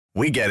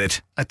We get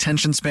it.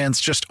 Attention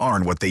spans just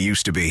aren't what they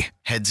used to be.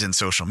 Heads in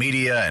social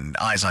media and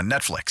eyes on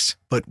Netflix.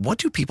 But what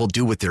do people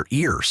do with their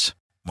ears?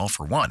 Well,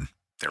 for one,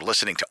 they're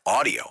listening to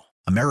audio.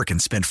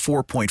 Americans spend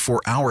 4.4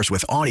 hours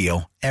with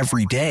audio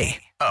every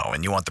day. Oh,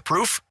 and you want the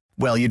proof?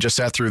 Well, you just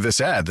sat through this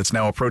ad that's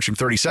now approaching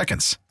 30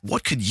 seconds.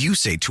 What could you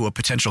say to a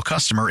potential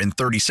customer in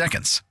 30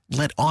 seconds?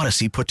 Let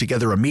Odyssey put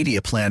together a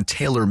media plan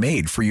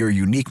tailor-made for your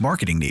unique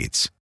marketing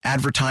needs.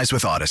 Advertise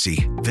with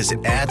Odyssey.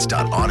 Visit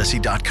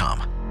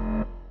ads.odyssey.com.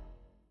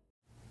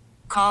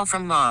 Call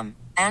from mom.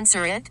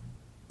 Answer it.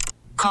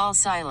 Call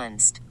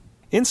silenced.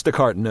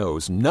 Instacart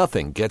knows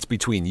nothing gets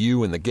between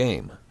you and the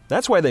game.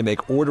 That's why they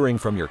make ordering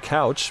from your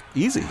couch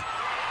easy.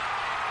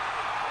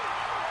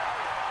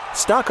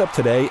 Stock up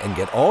today and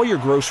get all your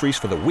groceries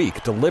for the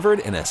week delivered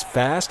in as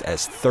fast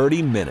as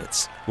 30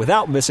 minutes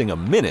without missing a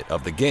minute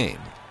of the game.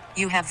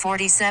 You have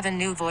 47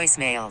 new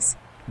voicemails.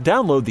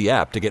 Download the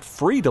app to get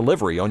free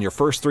delivery on your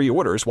first 3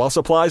 orders while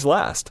supplies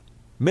last.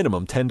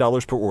 Minimum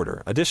 $10 per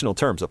order. Additional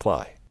terms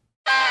apply.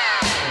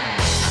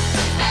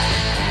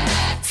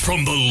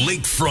 From the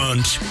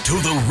lakefront to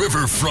the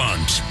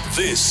riverfront,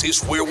 this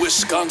is where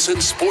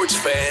Wisconsin sports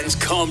fans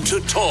come to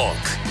talk.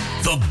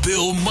 The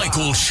Bill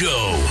Michaels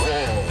Show.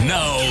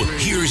 Now,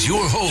 here's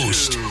your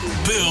host,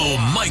 Bill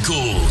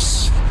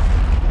Michaels.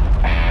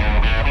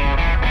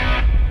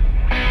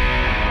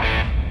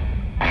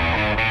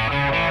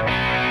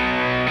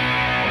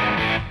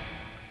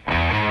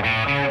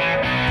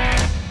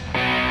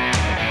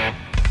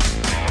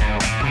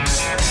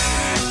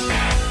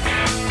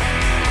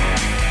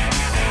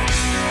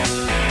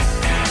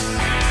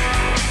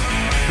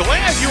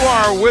 Glad you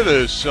are with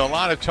us. A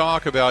lot of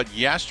talk about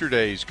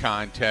yesterday's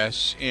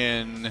contests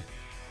in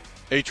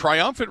a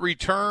triumphant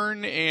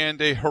return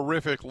and a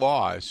horrific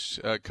loss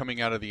coming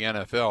out of the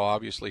NFL.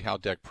 Obviously, how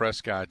Dak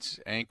Prescott's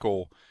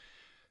ankle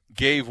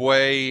gave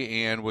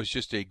way and was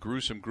just a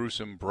gruesome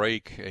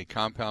break, a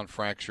compound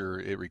fracture.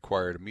 It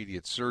required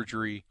immediate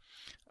surgery.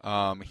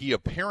 He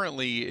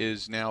apparently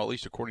is now, at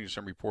least according to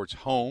some reports,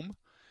 home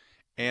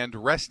and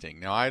resting.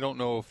 Now, I don't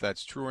know if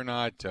that's true or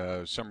not.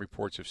 Some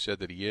reports have said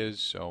that he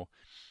is, so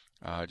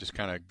just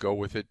kind of go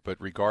with it. But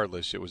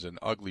regardless, it was an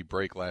ugly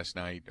break last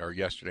night or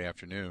yesterday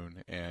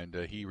afternoon, and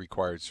he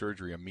required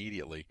surgery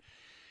immediately.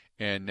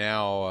 And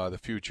now the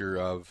future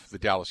of the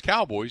Dallas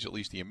Cowboys, at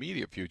least the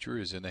immediate future,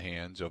 is in the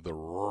hands of the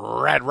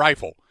Red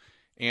Rifle,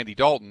 Andy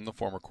Dalton, the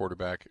former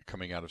quarterback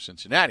coming out of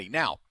Cincinnati.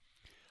 Now,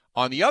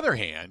 on the other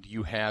hand,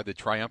 you had the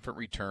triumphant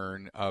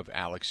return of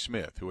Alex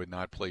Smith, who had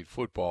not played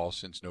football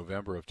since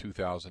November of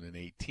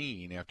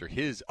 2018 after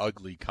his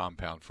ugly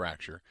compound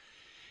fracture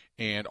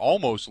and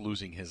almost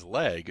losing his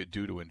leg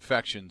due to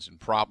infections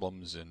and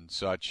problems and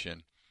such.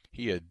 And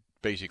he had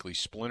basically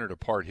splintered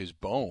apart his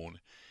bone,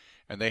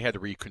 and they had to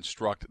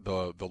reconstruct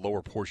the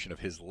lower portion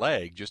of his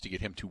leg just to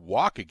get him to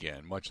walk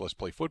again, much less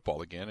play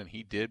football again. And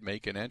he did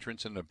make an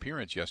entrance and an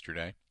appearance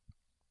yesterday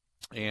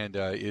and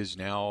is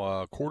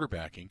now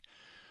quarterbacking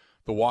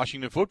the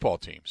Washington football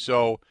team.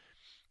 So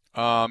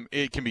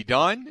it can be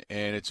done,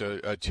 and it's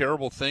a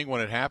terrible thing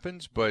when it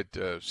happens, but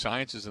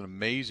science is an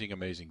amazing,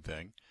 amazing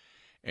thing.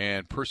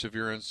 And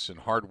perseverance and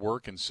hard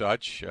work and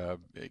such,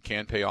 it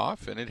can pay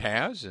off, and it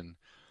has. And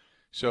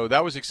so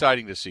that was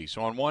exciting to see.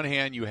 So on one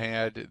hand, you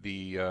had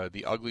the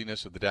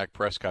ugliness of the Dak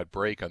Prescott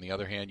break. On the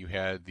other hand, you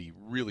had the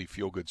really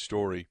feel-good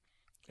story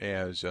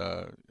as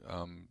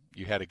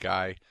you had a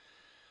guy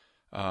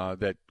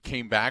that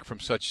came back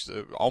from such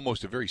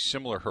almost a very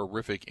similar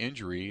horrific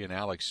injury in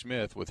Alex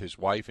Smith, with his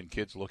wife and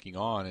kids looking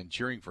on and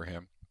cheering for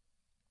him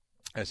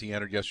as he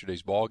entered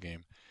yesterday's ball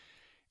game.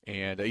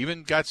 And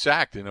even got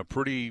sacked in a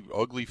pretty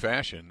ugly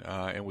fashion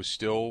and was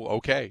still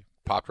okay.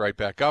 Popped right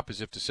back up as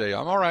if to say,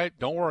 I'm all right,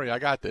 don't worry, I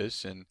got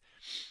this, and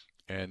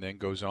then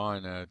goes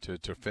on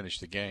to finish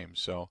the game.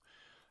 So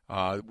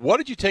what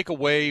did you take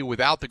away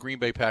without the Green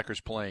Bay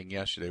Packers playing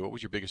yesterday? What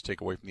was your biggest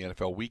takeaway from the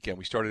NFL weekend?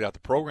 We started out the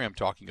program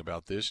talking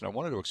about this, and I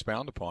wanted to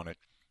expound upon it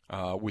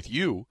with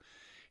you.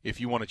 If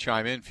you want to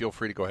chime in, feel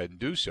free to go ahead and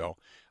do so.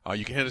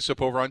 You can hit us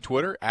up over on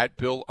Twitter, at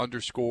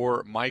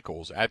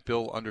Bill_Michaels, at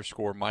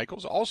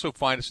Bill_Michaels. Also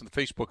find us on the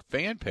Facebook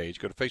fan page.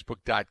 Go to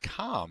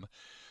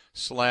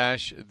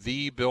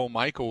facebook.com/The Bill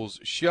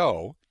Michaels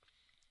Show,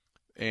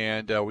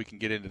 and we can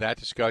get into that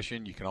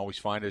discussion. You can always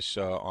find us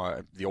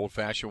the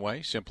old-fashioned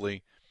way,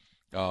 simply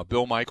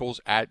Bill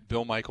Michaels at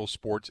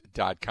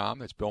BillMichaelsSports.com.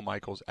 That's Bill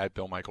Michaels at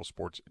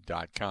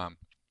BillMichaelsSports.com.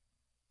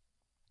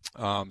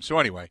 So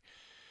anyway,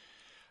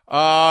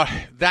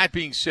 that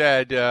being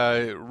said,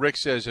 Rick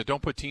says,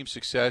 don't put team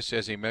success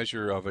as a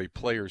measure of a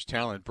player's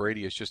talent.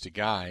 Brady is just a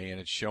guy, and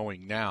it's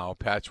showing now.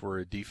 Pats were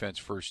a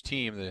defense-first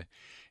team,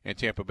 and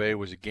Tampa Bay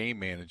was a game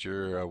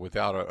manager.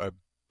 Without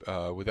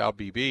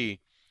BB,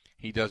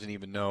 he doesn't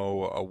even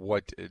know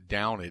what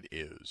down it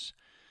is.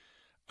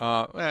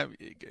 Why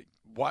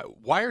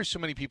are so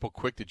many people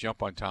quick to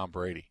jump on Tom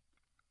Brady?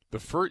 The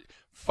first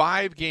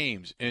 5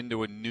 games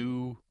into a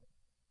new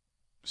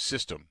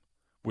system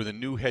with a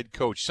new head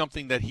coach,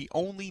 something that he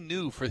only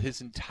knew for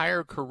his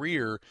entire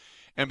career.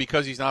 And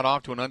because he's not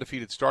off to an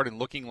undefeated start and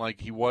looking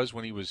like he was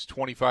when he was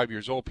 25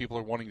 years old, people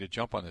are wanting to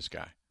jump on this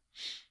guy.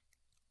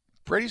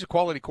 Brady's a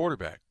quality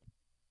quarterback.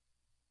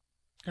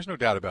 There's no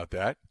doubt about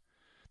that.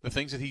 The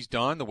things that he's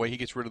done, the way he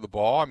gets rid of the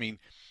ball, I mean,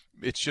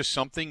 it's just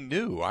something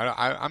new.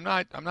 I'm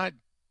not.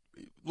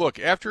 Look,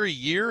 after a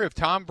year, if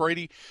Tom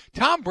Brady,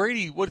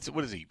 what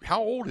is he?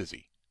 How old is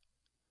he?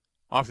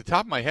 Off the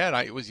top of my head,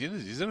 he's in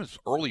his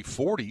early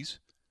 40s.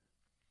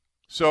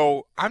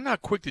 So I'm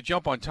not quick to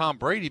jump on Tom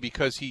Brady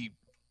because he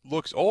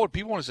looks old.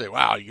 People want to say,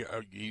 wow,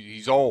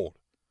 he's old.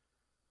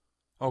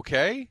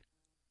 Okay.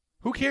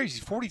 Who cares?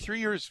 He's 43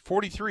 years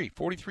old.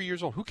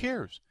 Who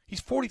cares?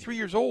 He's 43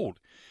 years old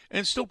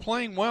and still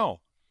playing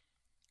well.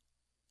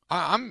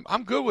 I'm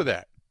good with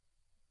that.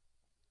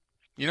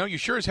 You know, you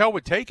sure as hell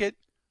would take it.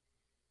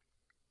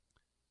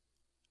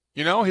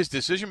 You know, his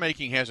decision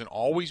making hasn't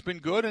always been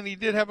good, and he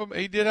did have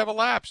a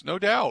lapse, no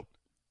doubt.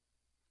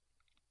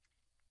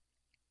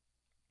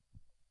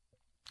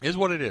 Is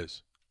what it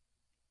is.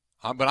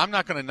 But I'm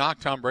not going to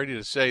knock Tom Brady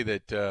to say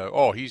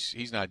that,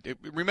 he's not.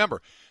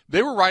 Remember,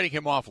 they were writing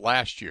him off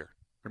last year.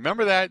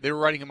 Remember that? They were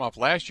writing him off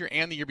last year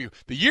and the year before.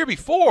 The year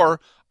before,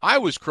 I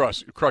was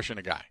crushing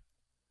a guy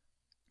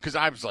because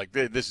I was like,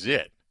 this is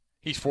it.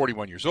 He's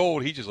 41 years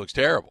old. He just looks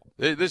terrible.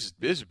 This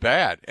is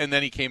bad. And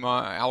then he came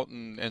out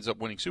and ends up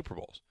winning Super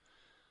Bowls.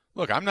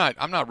 Look, I'm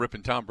not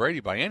ripping Tom Brady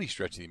by any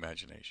stretch of the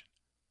imagination.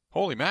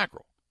 Holy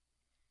mackerel.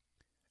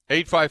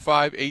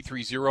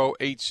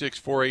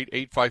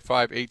 855-830-8648,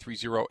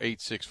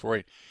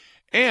 855-830-8648.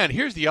 And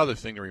here's the other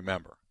thing to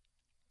remember.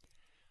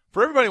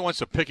 For everybody who wants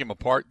to pick him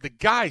apart, the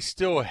guy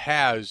still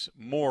has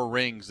more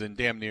rings than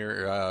damn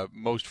near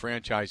most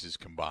franchises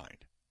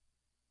combined.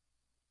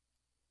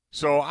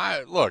 So,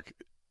 look,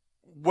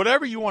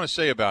 whatever you want to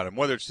say about him,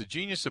 whether it's the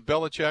genius of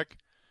Belichick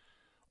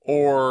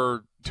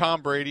or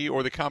Tom Brady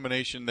or the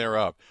combination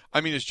thereof.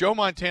 I mean, is Joe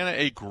Montana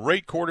a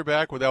great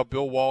quarterback without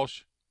Bill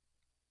Walsh?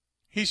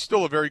 He's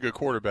still a very good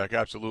quarterback,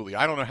 absolutely.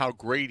 I don't know how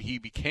great he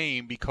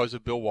became because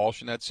of Bill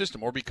Walsh in that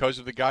system or because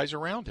of the guys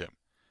around him.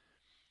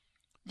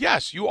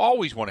 Yes, you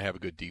always want to have a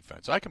good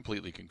defense. I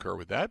completely concur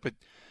with that. But,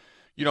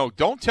 you know,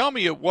 don't tell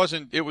me it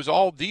was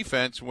all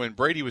defense when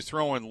Brady was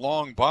throwing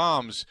long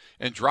bombs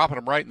and dropping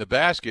them right in the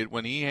basket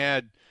when he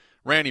had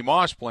Randy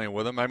Moss playing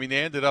with him. I mean, they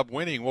ended up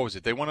winning, what was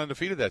it? They went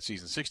undefeated that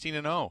season,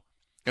 16-0.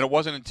 And it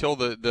wasn't until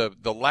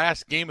the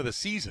last game of the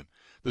season,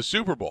 the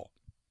Super Bowl,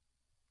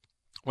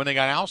 when they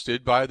got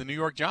ousted by the New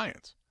York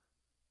Giants.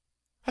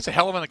 That's a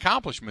hell of an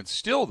accomplishment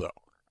still, though.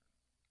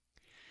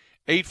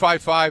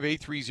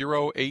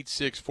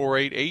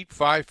 855-830-8648,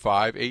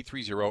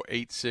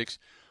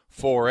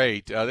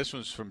 855-830-8648. This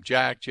one's from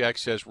Jack. Jack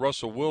says,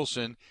 Russell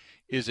Wilson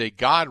is a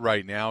god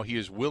right now. He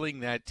is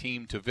willing that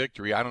team to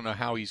victory. I don't know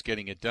how he's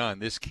getting it done.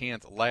 This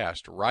can't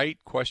last, right? ?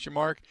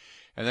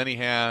 And then he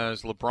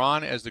has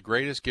LeBron as the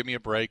greatest. Give me a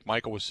break.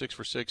 Michael was 6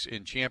 for 6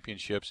 in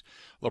championships.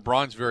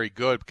 LeBron's very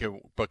good,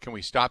 but can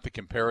we stop the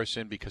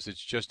comparison because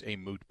it's just a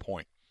moot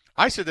point?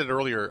 I said that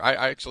earlier.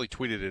 I actually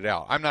tweeted it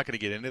out. I'm not going to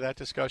get into that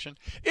discussion.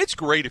 It's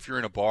great if you're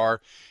in a bar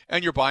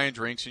and you're buying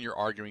drinks and you're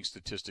arguing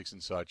statistics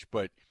and such,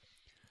 but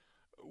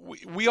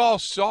we all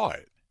saw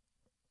it.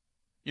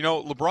 You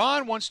know,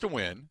 LeBron wants to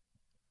win.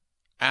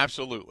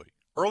 Absolutely.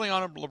 Early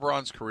on in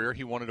LeBron's career,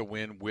 he wanted to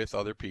win with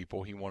other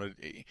people. He wanted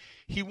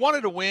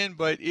to win,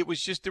 but it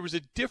was just there was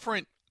a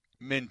different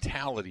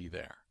mentality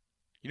there.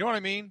 You know what I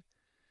mean?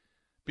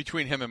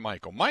 Between him and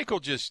Michael. Michael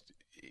just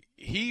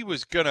he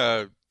was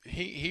gonna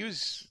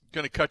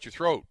cut your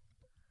throat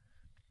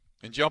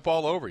and jump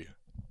all over you.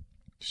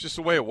 It's just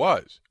the way it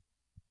was.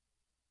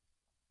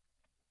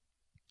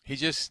 He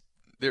just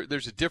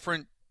there's a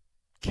different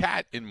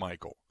cat in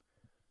Michael.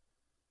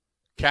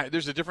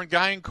 There's a different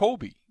guy in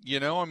Kobe. You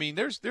know, I mean,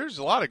 there's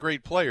a lot of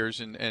great players,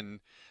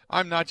 and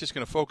I'm not just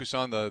going to focus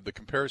on the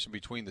comparison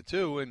between the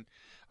two. And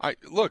I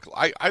think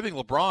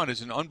LeBron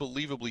is an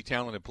unbelievably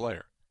talented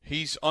player.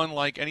 He's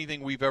unlike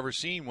anything we've ever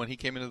seen when he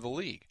came into the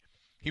league.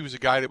 He was a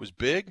guy that was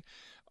big,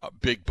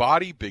 big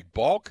body, big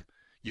bulk.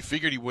 You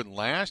figured he wouldn't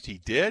last. He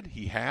did.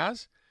 He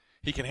has.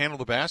 He can handle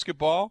the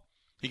basketball.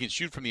 He can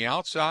shoot from the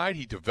outside.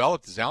 He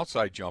developed his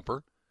outside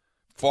jumper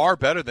far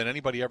better than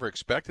anybody ever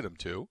expected him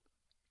to.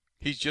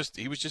 He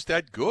was just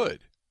that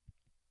good.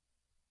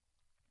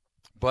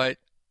 But,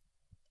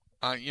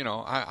 I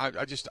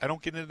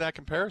don't get into that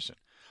comparison.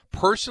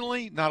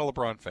 Personally, not a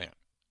LeBron fan.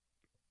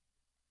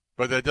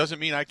 But that doesn't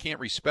mean I can't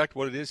respect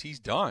what it is he's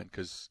done,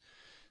 because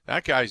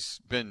that guy's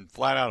been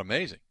flat out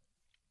amazing.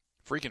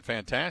 Freaking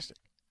fantastic.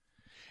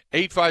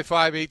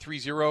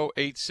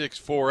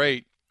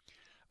 855-830-8648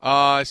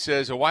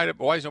 says,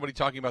 why is nobody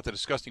talking about the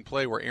disgusting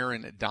play where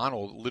Aaron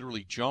Donald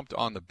literally jumped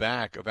on the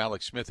back of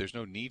Alex Smith? There's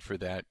no need for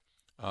that.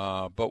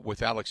 But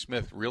with Alex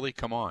Smith, really,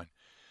 come on.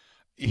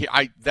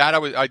 I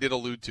did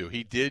allude to.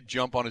 He did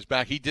jump on his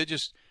back. He did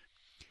just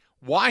 –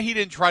 why he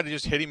didn't try to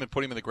just hit him and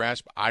put him in the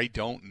grasp, I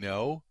don't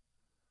know.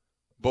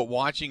 But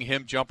watching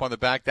him jump on the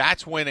back,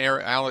 that's when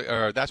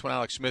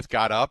Alex Smith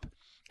got up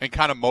and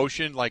kind of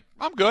motioned like,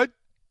 I'm good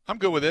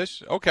with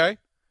this. Okay.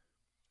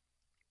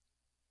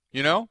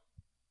 You know?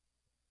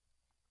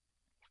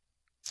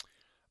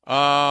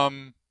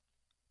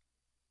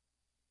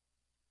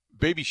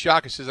 Baby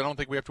Shaka says, I don't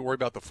think we have to worry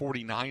about the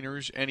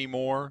 49ers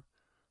anymore.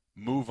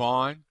 Move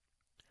on.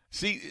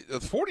 See, the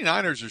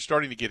 49ers are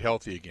starting to get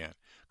healthy again.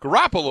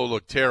 Garoppolo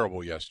looked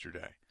terrible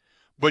yesterday.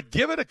 But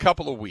give it a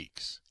couple of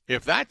weeks.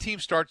 If that team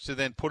starts to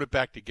then put it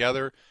back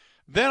together,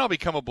 then I'll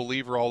become a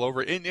believer all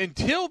over. And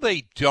until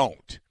they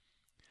don't,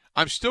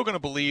 I'm still going to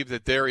believe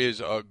that there is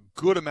a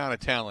good amount of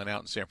talent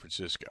out in San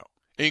Francisco,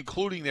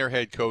 including their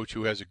head coach,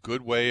 who has a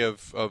good way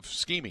of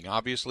scheming.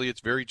 Obviously,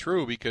 it's very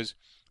true because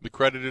the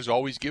credit is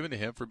always given to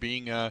him for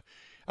being a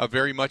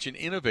very much an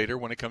innovator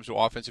when it comes to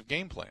offensive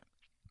game plan.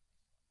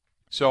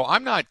 So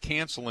I'm not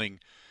canceling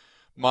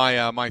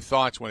my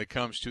thoughts when it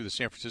comes to the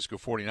San Francisco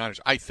 49ers.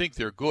 I think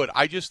they're good.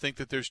 I just think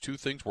that there's two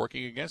things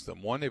working against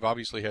them. One, they've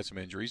obviously had some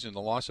injuries, and the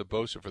loss of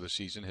Bosa for the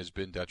season has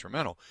been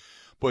detrimental.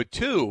 But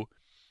two,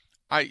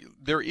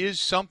 there is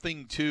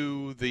something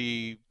to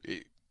the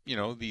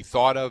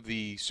thought of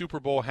the Super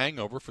Bowl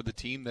hangover for the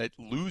team that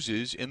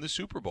loses in the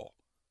Super Bowl.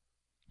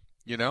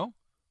 You know,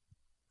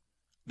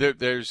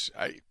 there's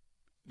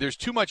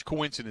too much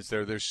coincidence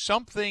there. There's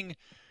something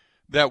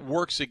that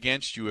works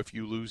against you if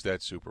you lose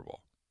that Super Bowl.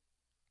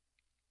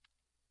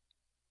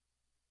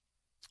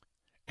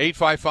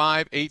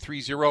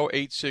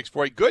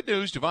 855-830-8648. Good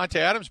news, Devontae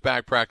Adams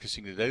back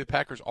practicing today. The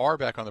Packers are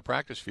back on the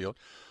practice field.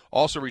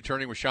 Also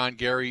returning with Rashawn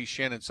Gary,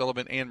 Shannon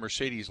Sullivan, and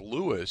Mercedes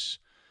Lewis.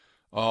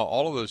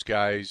 All of those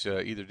guys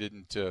either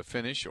didn't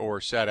finish or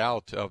sat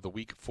out of the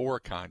Week 4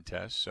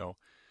 contest. So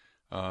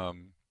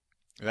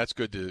that's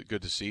good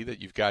to see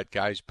that you've got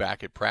guys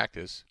back at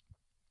practice,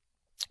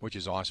 which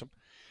is awesome.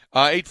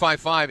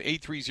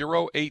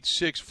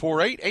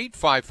 855-830-8648.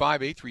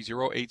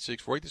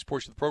 855-830-8648. This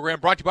portion of the program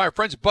brought to you by our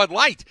friends at Bud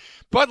Light.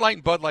 Bud Light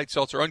and Bud Light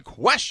Seltzer,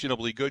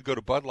 unquestionably good. Go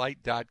to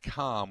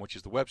budlight.com, which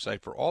is the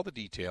website for all the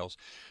details.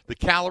 The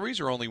calories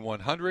are only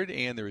 100,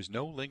 and there is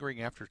no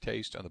lingering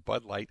aftertaste on the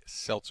Bud Light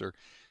Seltzer.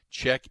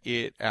 Check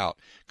it out.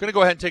 Going to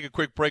go ahead and take a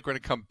quick break. We're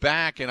going to come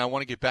back, and I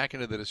want to get back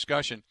into the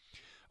discussion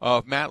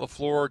of Matt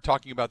LaFleur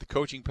talking about the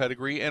coaching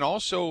pedigree, and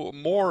also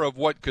more of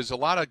what, because a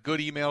lot of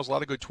good emails, a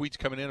lot of good tweets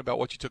coming in about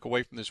what you took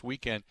away from this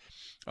weekend.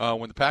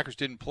 When the Packers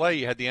didn't play,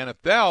 you had the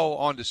NFL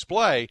on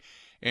display,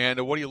 and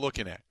what are you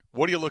looking at?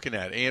 What are you looking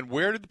at? And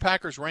where did the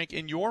Packers rank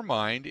in your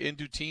mind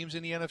into teams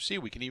in the NFC?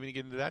 We can even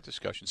get into that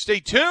discussion. Stay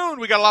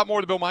tuned. We got a lot more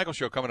of the Bill Michaels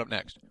Show coming up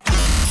next.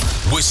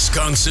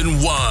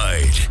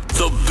 Wisconsin-wide,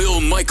 the Bill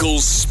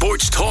Michaels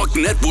Sports Talk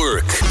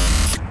Network.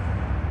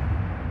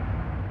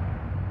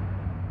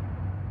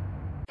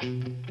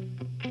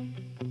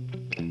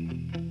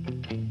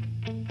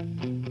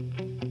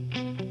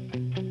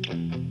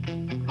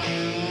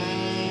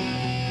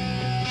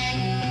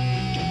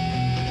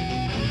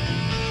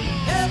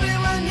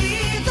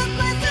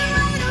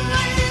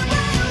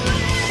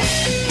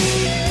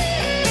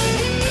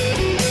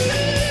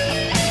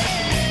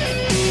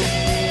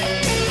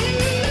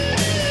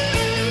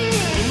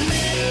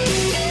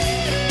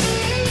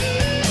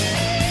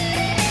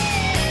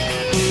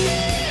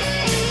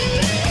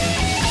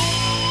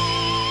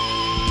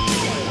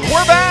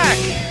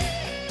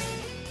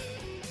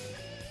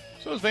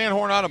 Van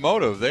Horn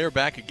Automotive. They are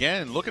back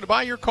again looking to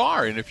buy your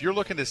car. And if you're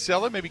looking to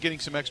sell it, maybe getting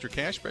some extra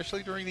cash,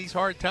 especially during these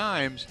hard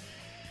times,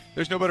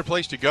 there's no better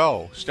place to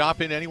go.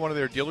 Stop in any one of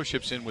their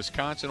dealerships in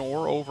Wisconsin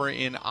or over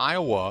in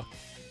Iowa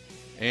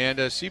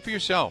and see for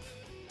yourself.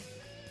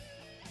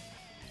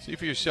 See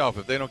for yourself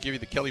if they don't give you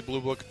the Kelley Blue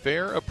Book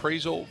fair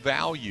appraisal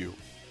value.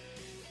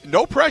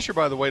 No pressure,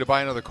 by the way, to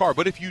buy another car.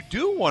 But if you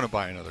do want to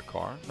buy another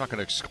car, I'm not going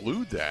to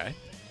exclude that.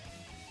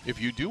 If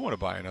you do want to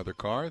buy another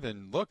car,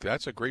 then look,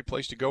 that's a great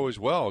place to go as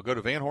well. Go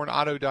to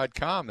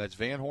vanhornauto.com. That's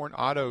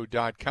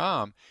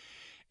vanhornauto.com.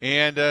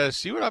 And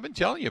see what I've been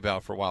telling you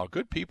about for a while.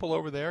 Good people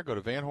over there. Go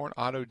to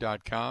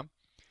vanhornauto.com.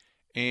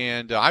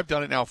 And I've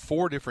done it now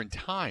 4 different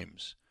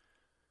times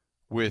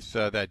with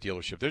that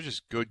dealership. They're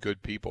just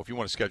good people. If you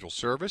want to schedule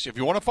service, if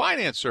you want to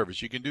finance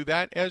service, you can do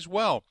that as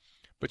well.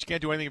 But you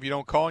can't do anything if you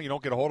don't call and you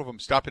don't get a hold of them.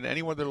 Stop in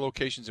any one of their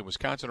locations in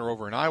Wisconsin or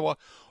over in Iowa,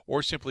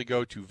 or simply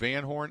go to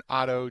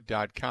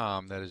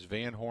vanhornauto.com. That is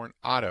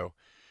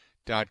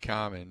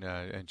vanhornauto.com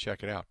and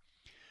check it out.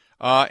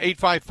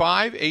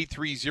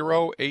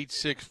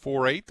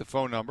 855-830-8648, the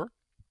phone number.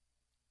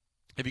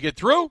 If you get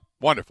through,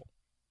 wonderful.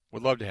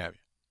 Would love to have you.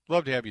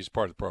 Love to have you as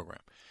part of the program.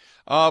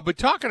 But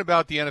talking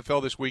about the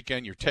NFL this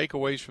weekend, your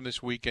takeaways from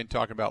this weekend,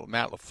 talking about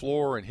Matt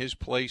LaFleur and his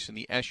place in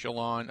the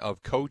echelon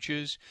of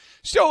coaches.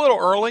 Still a little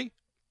early.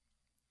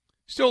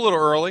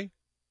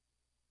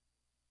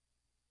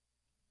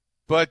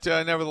 But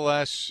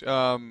nevertheless,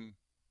 I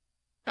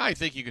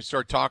think you can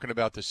start talking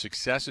about the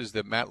successes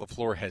that Matt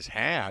LaFleur has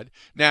had.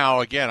 Now,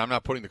 again, I'm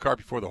not putting the cart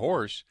before the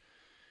horse.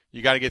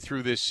 You got to get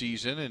through this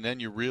season, and then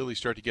you really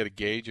start to get a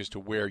gauge as to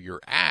where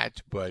you're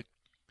at. But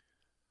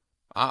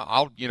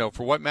I'll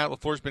for what Matt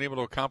LaFleur's been able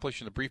to accomplish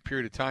in a brief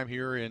period of time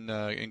here in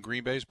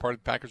Green Bay as part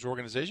of the Packers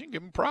organization,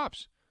 give him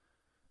props.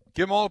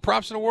 Give him all the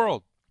props in the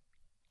world.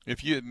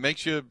 If it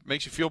makes you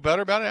feel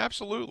better about it,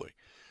 absolutely.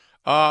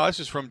 This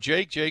is from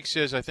Jake. Jake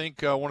says, I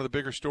think one of the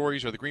bigger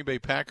stories are the Green Bay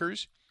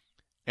Packers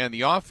and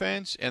the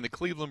offense and the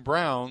Cleveland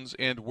Browns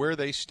and where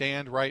they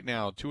stand right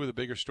now. Two of the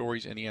bigger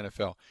stories in the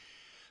NFL.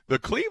 The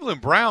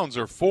Cleveland Browns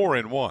are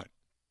 4-1.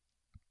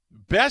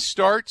 Best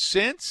start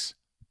since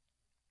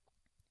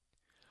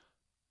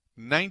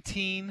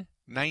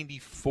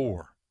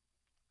 1994.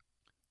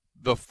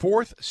 The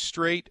fourth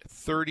straight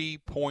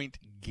 30-point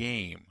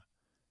game.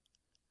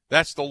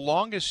 That's the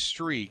longest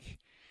streak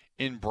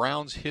in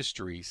Browns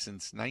history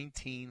since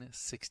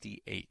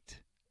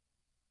 1968.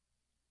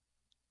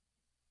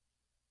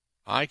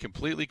 I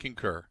completely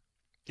concur.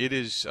 It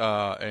is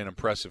an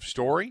impressive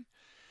story.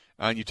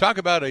 And you talk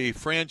about a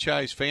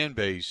franchise fan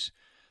base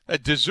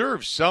that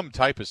deserves some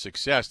type of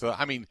success.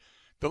 I mean,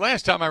 the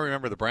last time I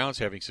remember the Browns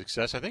having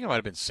success, I think it might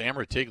have been Sam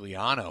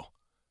Rutigliano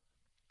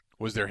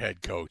was their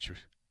head coach.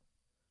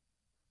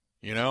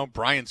 You know,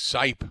 Brian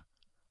Sipe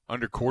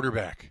under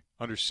quarterback,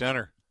 under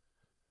center.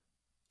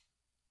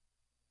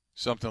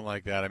 Something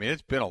like that. I mean,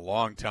 it's been a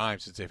long time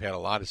since they've had a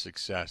lot of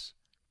success.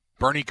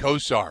 Bernie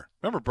Kosar.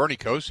 Remember Bernie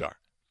Kosar?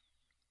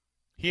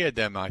 He had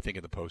them, I think,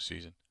 in the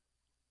postseason.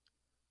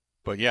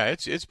 But, yeah,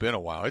 it's been a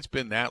while. It's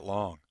been that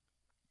long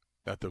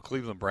that the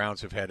Cleveland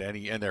Browns have had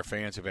any, and their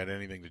fans have had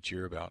anything to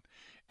cheer about.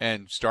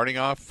 And starting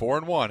off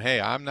 4-1, hey,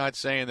 I'm not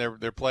saying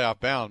they're playoff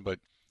bound, but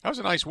that was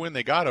a nice win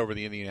they got over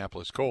the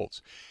Indianapolis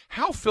Colts.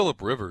 How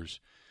Phillip Rivers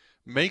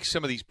makes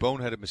some of these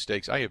boneheaded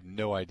mistakes, I have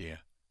no idea.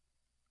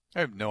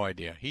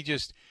 He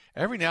just,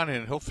 every now and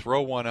then he'll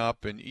throw one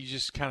up, and you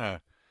just kind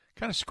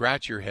of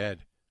scratch your head.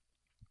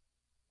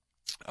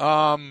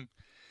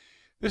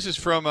 This is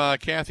from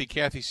Kathy.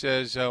 Kathy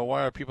says,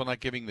 why are people not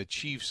giving the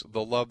Chiefs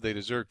the love they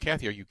deserve?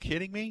 Kathy, are you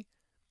kidding me?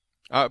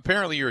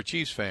 Apparently you're a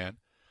Chiefs fan.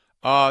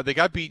 They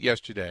got beat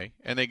yesterday,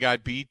 and they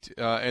got beat,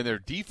 and their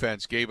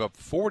defense gave up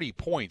 40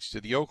 points to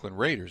the Oakland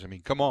Raiders. I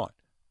mean, come on,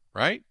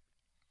 right?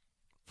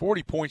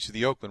 40 points to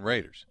the Oakland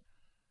Raiders.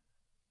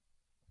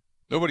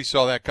 Nobody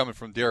saw that coming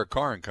from Derek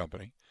Carr and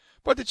company.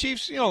 But the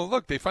Chiefs,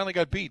 look, they finally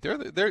got beat.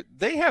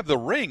 They have the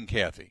ring,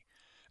 Kathy.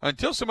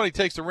 Until somebody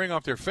takes the ring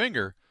off their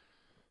finger,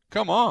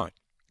 come on.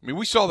 I mean,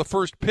 we saw the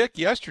first pick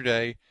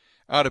yesterday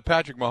out of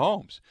Patrick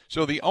Mahomes.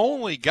 So the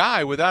only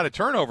guy without a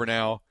turnover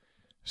now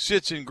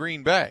sits in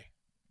Green Bay.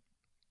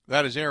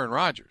 That is Aaron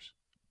Rodgers.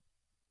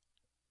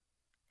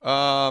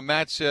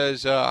 Matt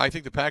says, I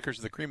think the Packers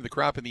are the cream of the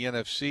crop in the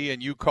NFC,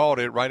 and you called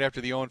it right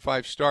after the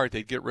 0-5 start.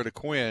 They'd get rid of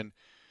Quinn.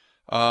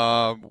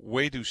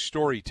 Way to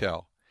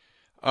storytell.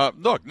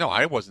 Look, no,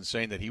 I wasn't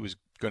saying that he was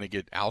going to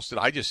get ousted.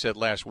 I just said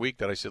last week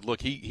that look,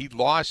 he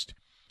lost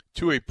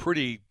to a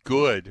pretty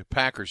good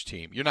Packers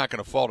team. You're not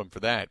going to fault him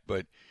for that,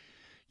 but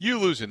you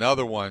lose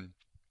another one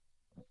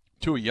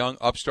to a young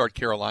upstart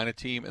Carolina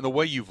team, and the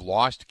way you've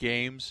lost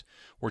games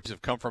where teams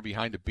have come from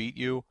behind to beat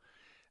you,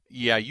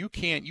 yeah, you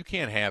can't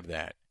have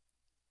that.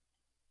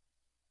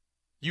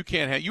 You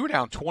were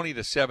down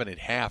 20-7 at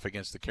half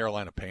against the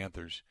Carolina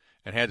Panthers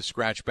and had to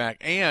scratch back.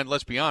 And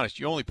let's be honest,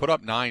 you only put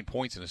up 9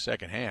 points in the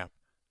second half.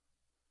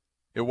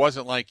 It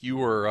wasn't like you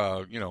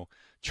were,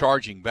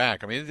 charging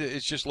back. I mean,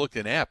 it just looked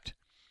inept.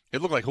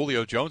 It looked like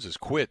Julio Jones has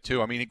quit,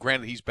 too. I mean,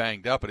 granted, he's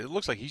banged up, but it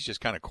looks like he's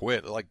just kind of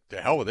quit. Like, the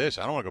hell with this.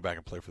 I don't want to go back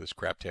and play for this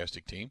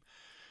craptastic team.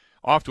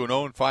 Off to an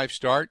 0-5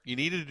 start. You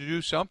needed to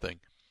do something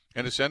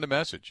and to send a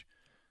message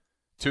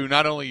to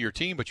not only your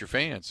team but your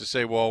fans to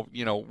say, well,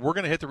 we're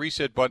going to hit the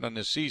reset button on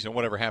this season.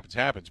 Whatever happens,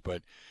 happens.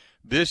 But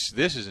this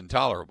is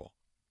intolerable.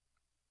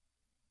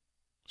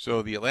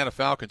 So the Atlanta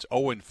Falcons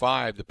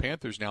 0-5. The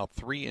Panthers now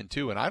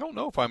 3-2. And I don't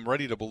know if I'm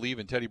ready to believe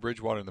in Teddy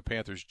Bridgewater and the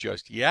Panthers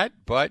just yet,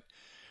 but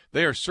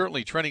they are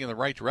certainly trending in the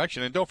right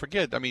direction. And don't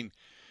forget, I mean,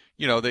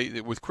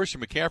 they with Christian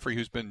McCaffrey,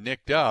 who's been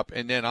nicked up,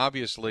 and then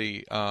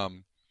obviously,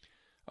 you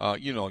lost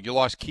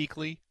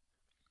Kuechly,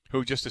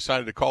 who just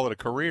decided to call it a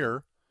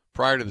career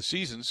prior to the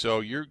season.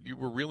 So you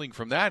were reeling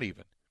from that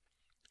even,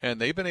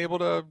 and they've been able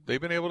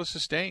to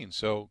sustain.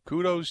 So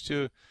kudos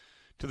to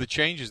the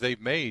changes they've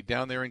made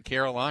down there in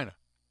Carolina.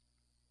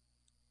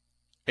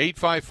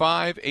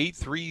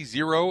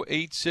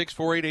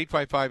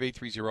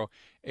 855-830-8648.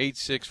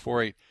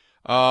 855-830-8648.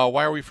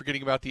 Why are we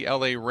forgetting about the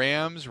L.A.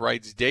 Rams,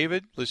 writes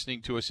David,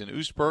 listening to us in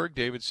Oostburg.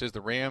 David says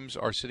the Rams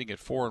are sitting at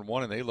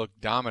 4-1, and they look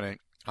dominant.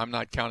 I'm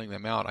not counting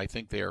them out. I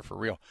think they are for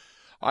real.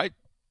 I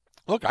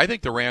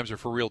think the Rams are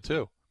for real,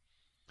 too.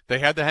 They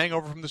had the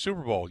hangover from the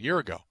Super Bowl a year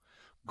ago.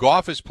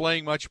 Goff is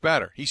playing much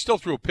better. He still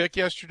threw a pick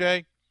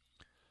yesterday,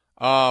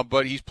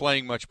 but he's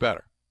playing much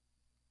better.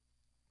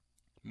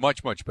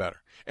 Much, much better.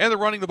 And they're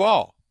running the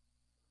ball.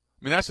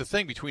 I mean, that's the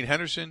thing between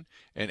Henderson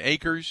and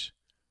Akers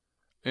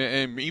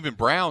and even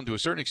Brown to a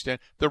certain extent.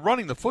 They're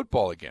running the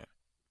football again.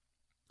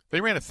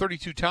 They ran it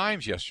 32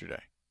 times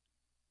yesterday.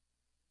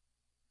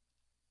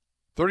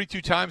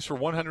 32 times for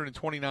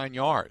 129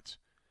 yards.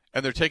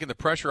 And they're taking the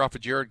pressure off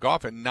of Jared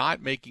Goff and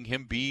not making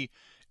him be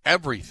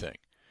everything.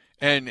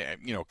 And,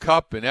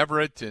 Kupp and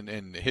Everett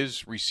and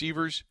his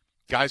receivers,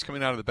 guys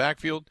coming out of the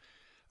backfield,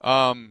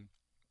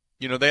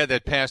 they had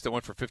that pass that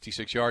went for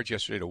 56 yards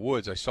yesterday to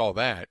Woods. I saw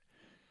that.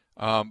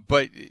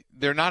 But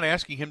they're not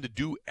asking him to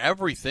do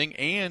everything,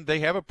 and they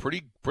have a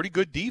pretty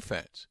good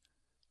defense.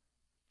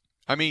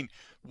 I mean,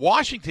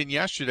 Washington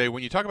yesterday,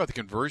 when you talk about the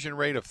conversion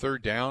rate of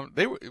third down,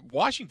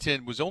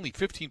 Washington was only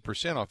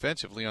 15%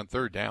 offensively on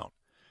third down.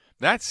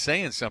 That's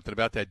saying something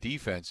about that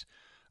defense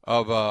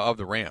of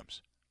the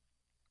Rams.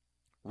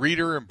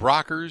 Reeder and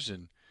Brockers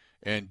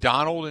and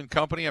Donald and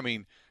company. I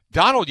mean,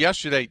 Donald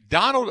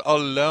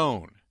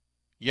alone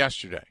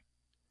yesterday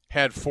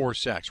had 4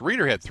 sacks.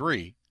 Reeder had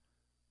 3.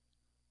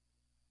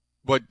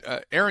 But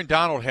Aaron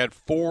Donald had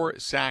 4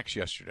 sacks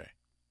yesterday.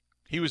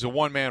 He was a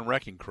one-man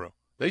wrecking crew.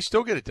 They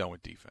still get it done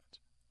with defense.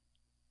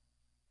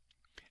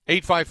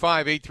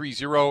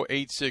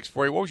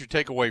 855-830-8648. What was your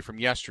takeaway from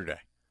yesterday?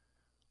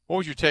 What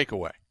was your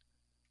takeaway?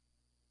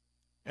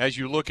 As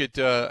you look at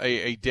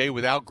a day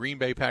without Green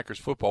Bay Packers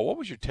football, what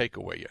was your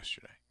takeaway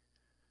yesterday?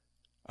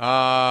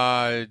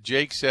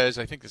 Jake says,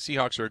 I think the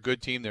Seahawks are a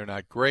good team. They're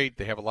not great.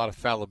 They have a lot of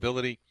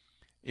fallibility.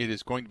 It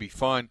is going to be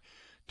fun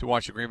to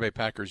watch the Green Bay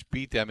Packers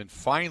beat them and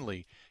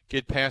finally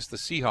get past the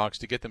Seahawks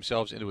to get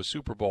themselves into a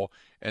Super Bowl,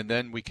 and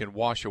then we can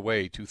wash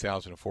away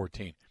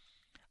 2014.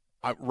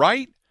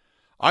 Right?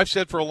 I've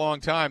said for a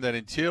long time that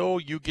until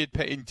you get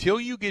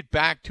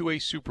back to a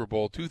Super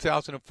Bowl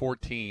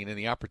 2014 and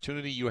the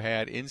opportunity you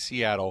had in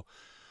Seattle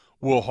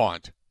will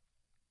haunt.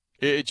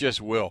 It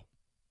just will.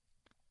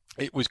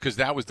 It was because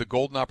that was the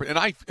golden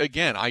opportunity.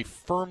 And I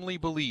firmly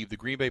believe the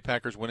Green Bay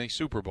Packers win a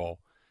Super Bowl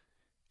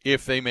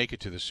if they make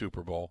it to the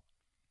Super Bowl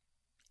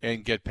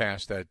and get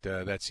past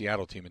that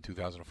Seattle team in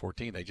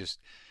 2014. They just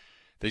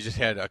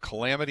had a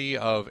calamity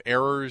of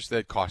errors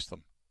that cost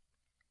them.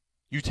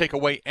 You take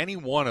away any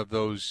one of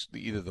those,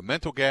 either the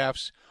mental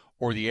gaffes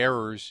or the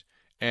errors,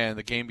 and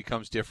the game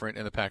becomes different,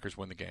 and the Packers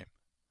win the game.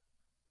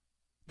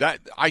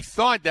 I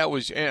thought that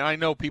was, and I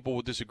know people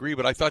will disagree,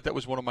 but I thought that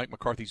was one of Mike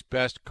McCarthy's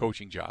best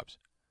coaching jobs,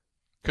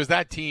 because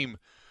that team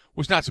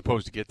was not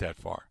supposed to get that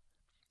far.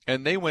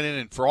 And they went in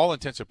and, for all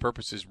intents and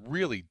purposes,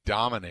 really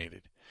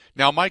dominated.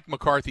 Now, Mike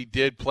McCarthy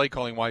did,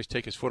 play-calling-wise,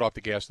 take his foot off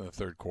the gas in the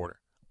third quarter.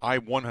 I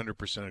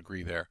 100%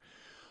 agree there.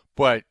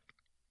 But,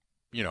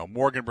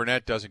 Morgan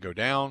Burnett doesn't go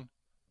down.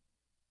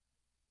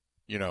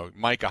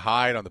 Micah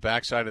Hyde on the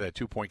backside of that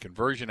 2-point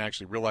conversion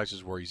actually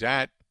realizes where he's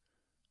at.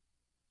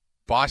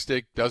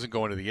 Bostic doesn't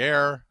go into the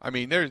air. I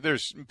mean,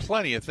 there's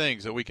plenty of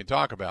things that we can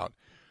talk about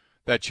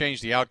that change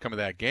the outcome of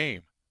that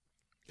game.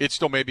 It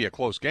still may be a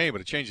close game,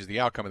 but it changes the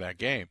outcome of that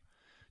game.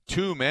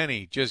 Too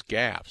many just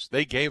gaffes.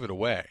 They gave it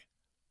away.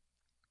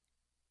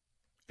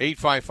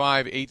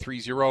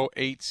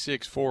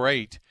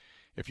 855-830-8648.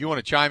 If you want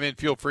to chime in,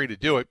 feel free to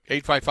do it.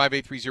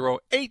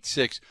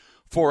 855-830-8648.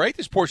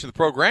 This portion of the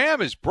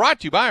program is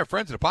brought to you by our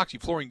friends at Epoxy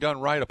Flooring Done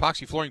Right.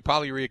 Epoxy Flooring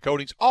polyurea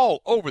coatings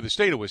all over the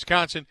state of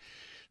Wisconsin.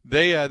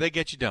 They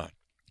get you done.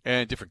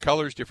 And different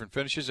colors, different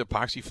finishes.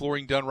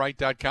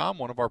 EpoxyFlooringDoneRight.com,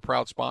 one of our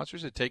proud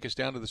sponsors that take us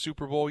down to the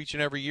Super Bowl each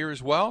and every year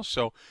as well.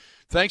 So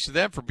thanks to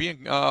them for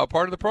being a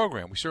part of the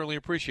program. We certainly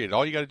appreciate it.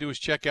 All you got to do is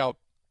check out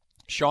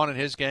Sean and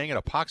his gang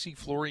at Epoxy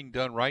Flooring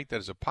Done Right. That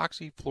is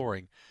Epoxy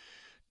Flooring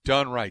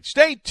Done Right.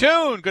 Stay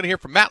tuned. Going to hear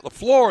from Matt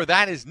LaFleur.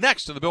 That is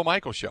next on the Bill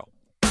Michaels Show.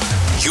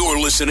 You're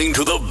listening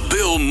to the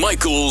Bill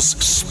Michaels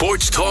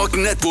Sports Talk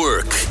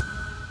Network.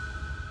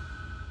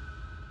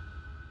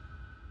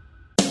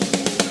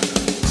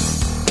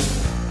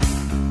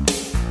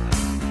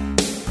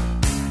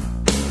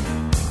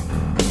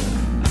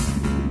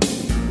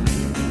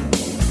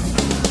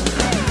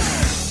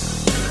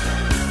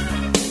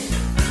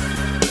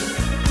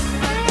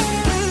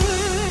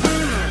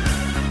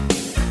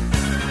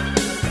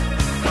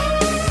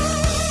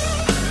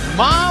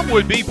 Mom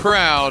would be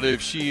proud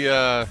if she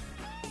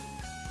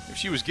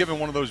was given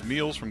one of those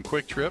meals from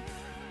Quick Trip.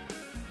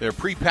 They're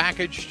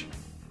prepackaged,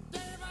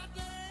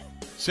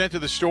 sent to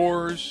the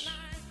stores.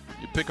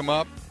 You pick them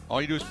up.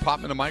 All you do is pop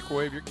them in the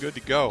microwave. You're good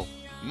to go.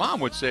 Mom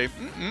would say,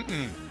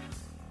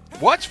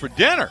 what's for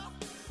dinner?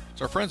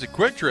 It's our friends at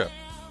Quick Trip.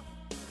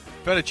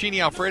 Fettuccine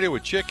Alfredo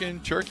with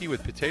chicken, turkey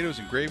with potatoes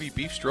and gravy,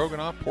 beef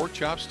stroganoff, pork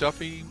chops,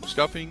 stuffing,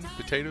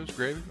 potatoes,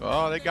 gravy.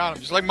 Oh, they got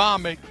them, just like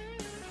Mom made.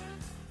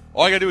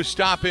 All you got to do is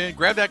stop in,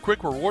 grab that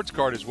Quick Rewards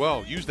card as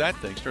well. Use that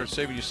thing. Start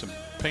saving you some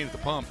pain at the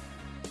pump.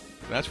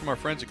 That's from our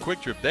friends at Quick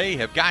Trip. They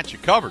have got you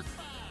covered.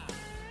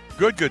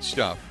 Good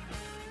stuff.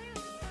 A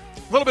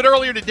little bit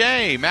earlier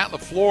today, Matt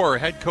LaFleur,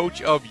 head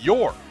coach of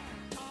your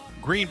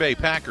Green Bay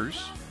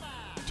Packers,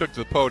 took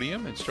to the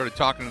podium and started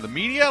talking to the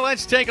media.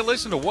 Let's take a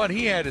listen to what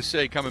he had to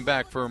say coming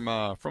back from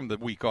the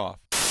week off.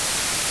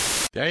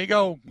 There you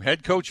go.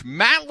 Head coach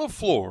Matt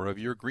LaFleur of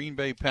your Green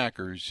Bay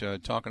Packers,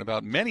 talking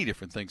about many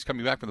different things,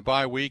 coming back from the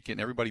bye week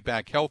and everybody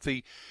back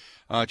healthy,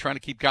 trying to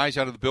keep guys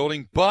out of the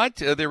building. But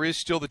there is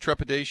still the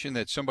trepidation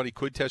that somebody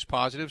could test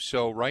positive.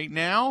 So right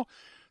now,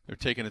 they're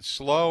taking it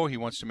slow. He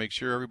wants to make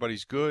sure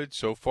everybody's good.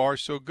 So far,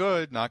 so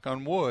good, knock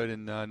on wood,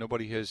 and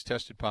nobody has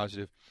tested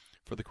positive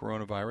for the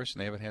coronavirus,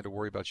 and they haven't had to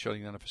worry about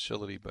shutting down a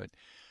facility. But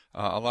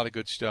a lot of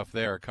good stuff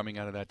there coming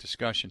out of that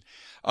discussion.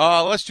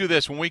 Let's do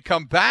this. When we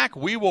come back,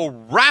 we will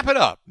wrap it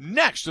up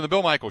next on the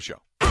Bill Michaels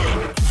Show.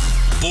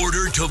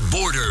 border to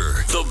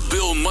border. The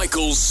Bill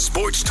Michaels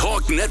Sports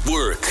Talk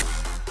Network.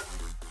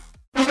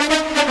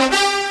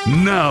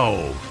 Now,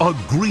 a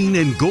green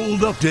and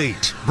gold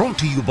update brought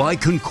to you by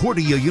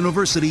Concordia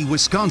University,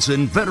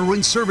 Wisconsin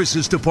Veteran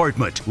Services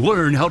Department.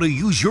 Learn how to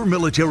use your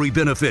military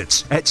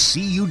benefits at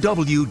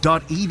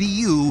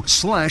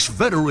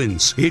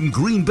cuw.edu/veterans. In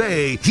Green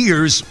Bay,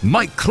 here's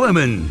Mike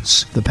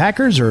Clemens. The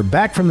Packers are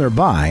back from their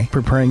bye,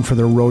 preparing for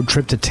their road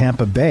trip to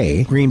Tampa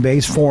Bay. Green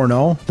Bay's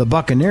 4-0. The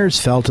Buccaneers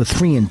fell to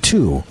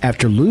 3-2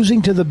 after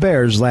losing to the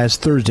Bears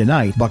last Thursday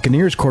night.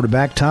 Buccaneers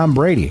quarterback Tom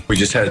Brady. We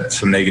just had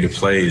some negative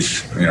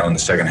plays, in the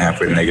second half.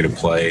 We had a negative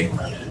play.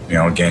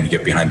 Again, you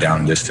get behind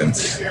down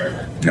distance,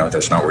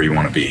 that's not where you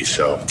want to be.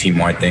 So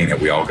team-wide thing that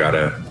we all got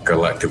to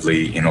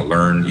collectively,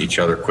 learn each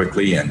other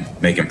quickly and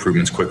make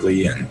improvements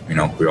quickly. And, we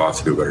all have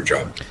to do a better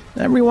job.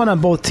 Everyone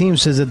on both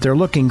teams says that they're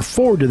looking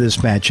forward to this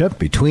matchup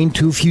between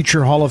two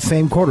future Hall of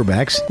Fame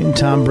quarterbacks in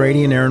Tom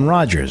Brady and Aaron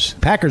Rodgers.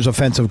 Packers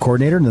offensive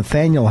coordinator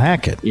Nathaniel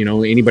Hackett.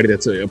 Anybody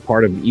that's a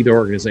part of either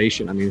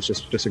organization, it's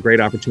just a great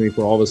opportunity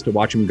for all of us to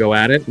watch them go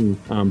at it. And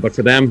but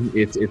for them,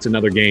 it's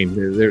another game.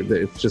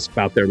 It's just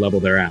about their level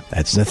they're at.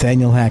 That's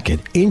Nathaniel Hackett.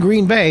 In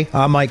Green Bay,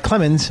 I'm Mike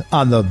Clemens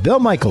on The Bill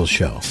Michaels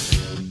Show.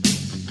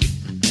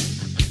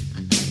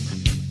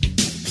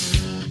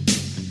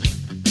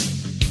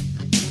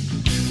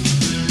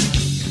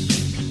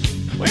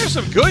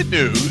 Some good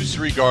news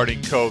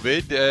regarding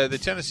COVID. The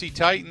Tennessee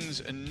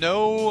Titans,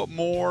 no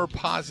more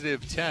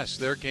positive tests.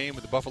 Their game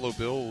with the Buffalo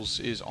Bills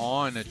is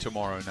on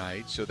tomorrow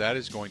night, so that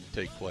is going to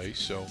take place.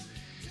 So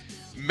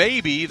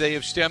maybe they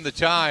have stemmed the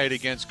tide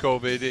against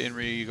COVID in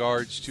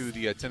regards to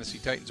the Tennessee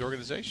Titans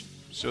organization.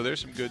 So there's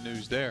some good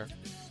news there.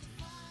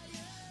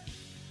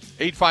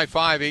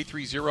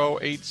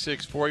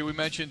 855-830-8640. We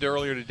mentioned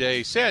earlier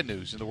today, sad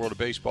news in the world of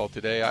baseball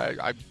today.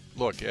 I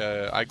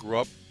grew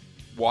up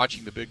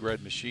watching the Big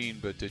Red Machine,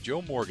 but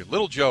Joe Morgan,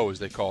 Little Joe as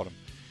they called him,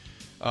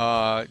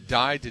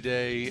 died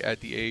today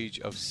at the age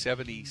of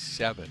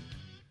 77.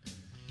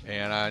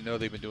 And I know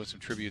they've been doing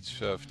some tributes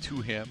to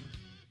him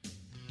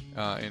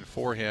and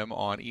for him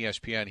on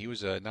ESPN. He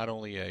was not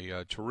only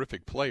a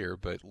terrific player,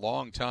 but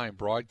longtime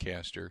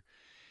broadcaster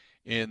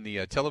in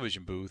the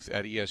television booth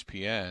at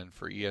ESPN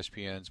for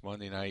ESPN's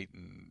Monday night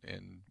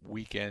and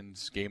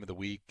weekends, game of the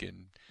week.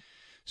 And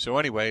so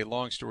anyway,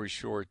 long story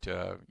short,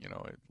 a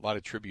lot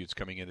of tributes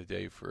coming in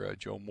today for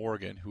Joe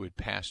Morgan, who had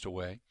passed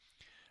away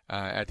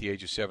at the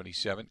age of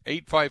 77.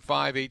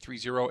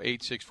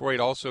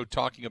 855-830-8648. Also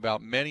talking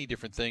about many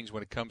different things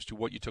when it comes to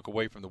what you took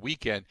away from the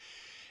weekend.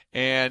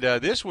 And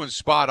this one's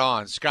spot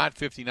on.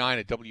 Scott59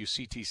 at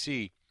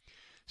WCTC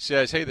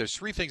says, hey, there's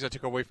three things I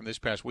took away from this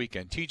past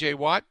weekend. TJ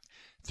Watt,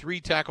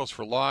 3 tackles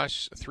for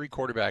loss, 3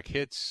 quarterback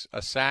hits,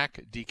 a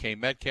sack. DK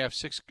Metcalf,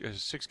 6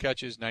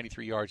 catches,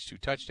 93 yards, 2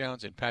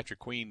 touchdowns. And Patrick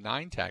Queen,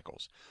 9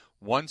 tackles,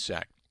 1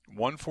 sack,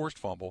 1 forced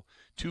fumble,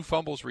 2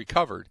 fumbles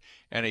recovered,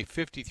 and a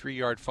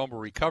 53-yard fumble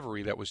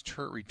recovery that was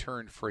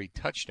returned for a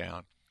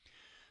touchdown.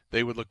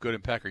 They would look good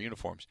in Packer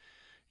uniforms.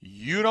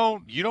 You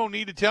don't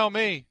need to tell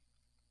me.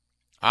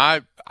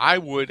 I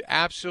would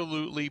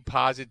absolutely,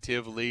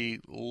 positively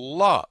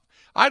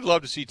I'd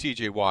love to see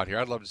TJ Watt here.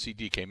 I'd love to see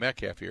DK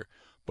Metcalf here.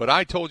 But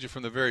I told you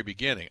from the very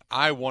beginning,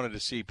 I wanted to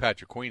see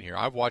Patrick Queen here.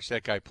 I've watched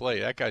that guy play.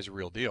 That guy's a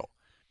real deal.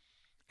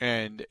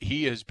 And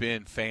he has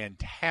been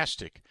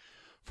fantastic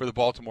for the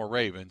Baltimore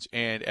Ravens.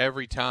 And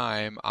every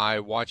time I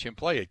watch him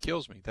play, it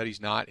kills me that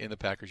he's not in the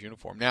Packers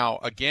uniform. Now,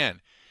 again,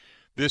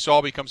 this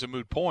all becomes a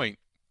moot point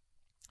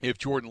if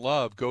Jordan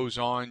Love goes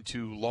on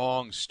to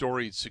long,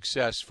 storied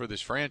success for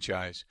this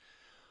franchise.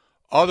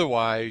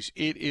 Otherwise,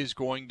 it is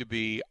going to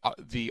be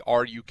the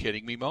 "Are you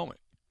kidding me" moment.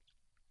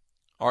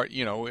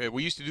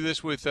 We used to do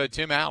this with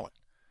Tim Allen,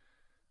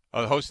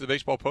 the host of the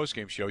Baseball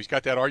Postgame Show. He's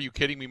got that "Are you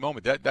kidding me"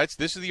 moment. This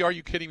is the "Are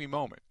you kidding me"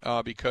 moment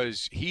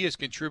because he is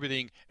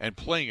contributing and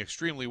playing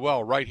extremely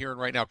well right here and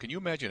right now. Can you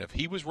imagine if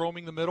he was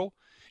roaming the middle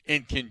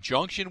in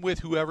conjunction with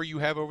whoever you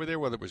have over there,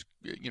 whether it was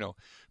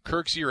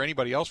Kirksey or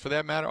anybody else for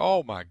that matter?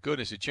 Oh my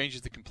goodness, it changes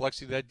the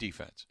complexity of that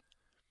defense.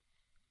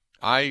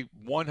 I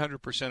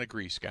 100%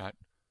 agree, Scott.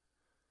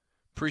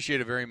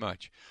 Appreciate it very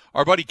much.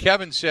 Our buddy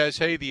Kevin says,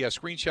 hey, the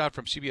screenshot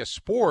from CBS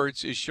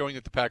Sports is showing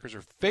that the Packers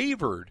are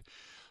favored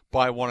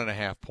by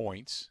 1.5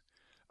 points.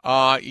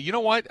 You know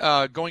what?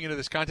 Going into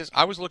this contest,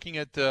 I was looking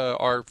at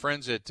our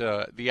friends at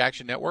the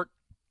Action Network.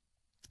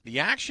 The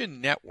Action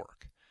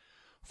Network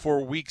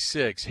for Week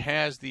 6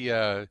 has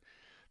the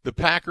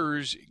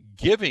Packers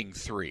giving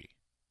 3.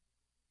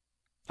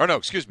 Or no,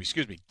 excuse me,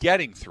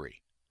 getting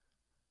 3.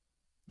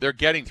 They're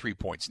getting 3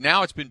 points.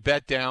 Now it's been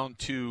bet down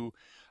to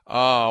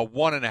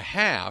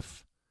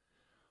 1.5,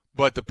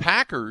 but the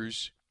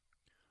Packers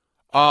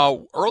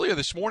earlier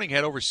this morning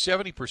had over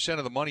 70%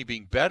 of the money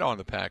being bet on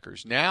the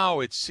Packers.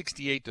 Now it's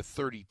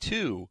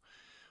 68-32,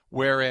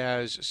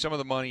 whereas some of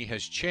the money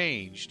has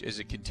changed as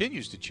it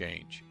continues to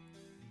change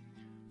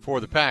for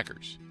the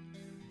Packers.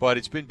 But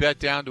it's been bet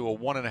down to a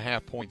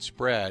 1.5 point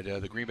spread.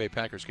 The Green Bay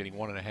Packers getting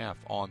 1.5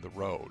 on the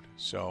road.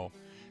 So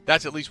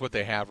that's at least what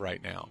they have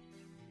right now.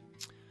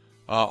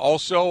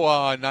 Also,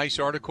 a nice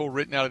article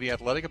written out of The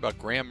Athletic about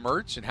Graham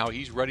Mertz and how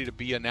he's ready to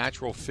be a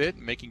natural fit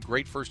and making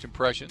great first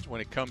impressions when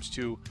it comes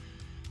to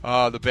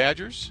the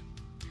Badgers.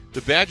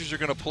 The Badgers are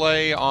going to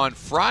play on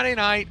Friday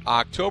night,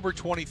 October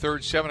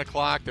 23rd, 7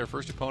 o'clock. Their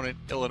first opponent,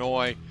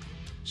 Illinois.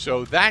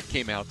 So that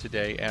came out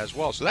today as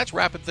well. So that's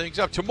wrapping things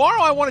up.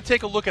 Tomorrow I want to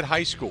take a look at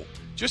high school,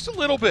 just a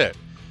little bit,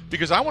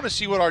 because I want to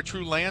see what our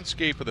true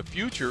landscape of the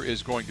future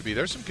is going to be.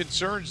 There's some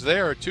concerns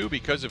there, too,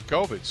 because of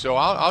COVID. So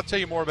I'll tell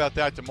you more about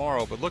that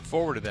tomorrow, but look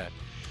forward to that.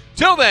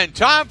 Till then,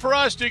 time for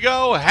us to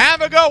go.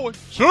 Have a good one.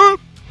 Soup.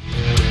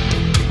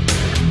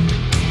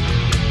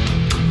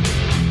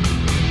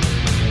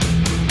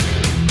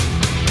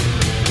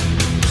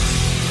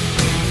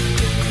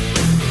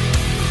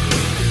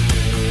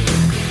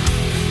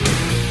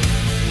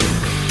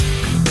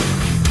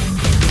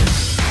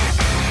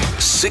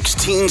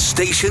 16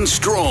 stations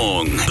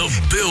strong.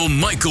 The Bill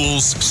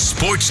Michaels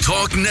Sports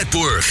Talk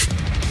Network.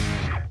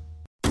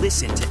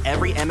 Listen to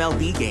every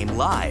MLB game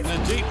live.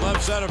 In the deep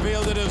left center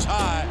field, it is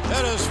high,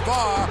 it is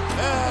far,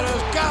 it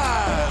is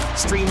gone.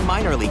 Stream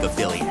minor league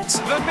affiliates.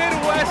 The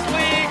Midwest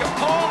League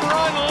home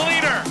run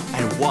leader.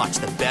 And watch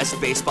the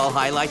best baseball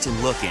highlights and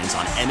look-ins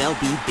on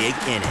MLB Big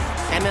Inning.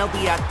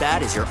 MLB At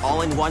Bat is your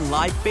all-in-one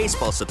live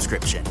baseball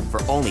subscription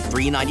for only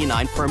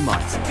 $3.99 per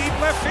month. Deep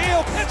left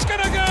field, it's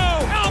gonna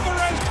go.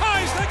 Alvarez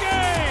ties the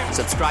game.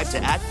 Subscribe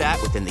to At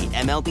Bat within the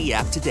MLB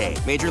app today.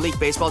 Major League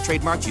Baseball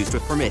trademarks used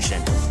with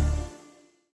permission.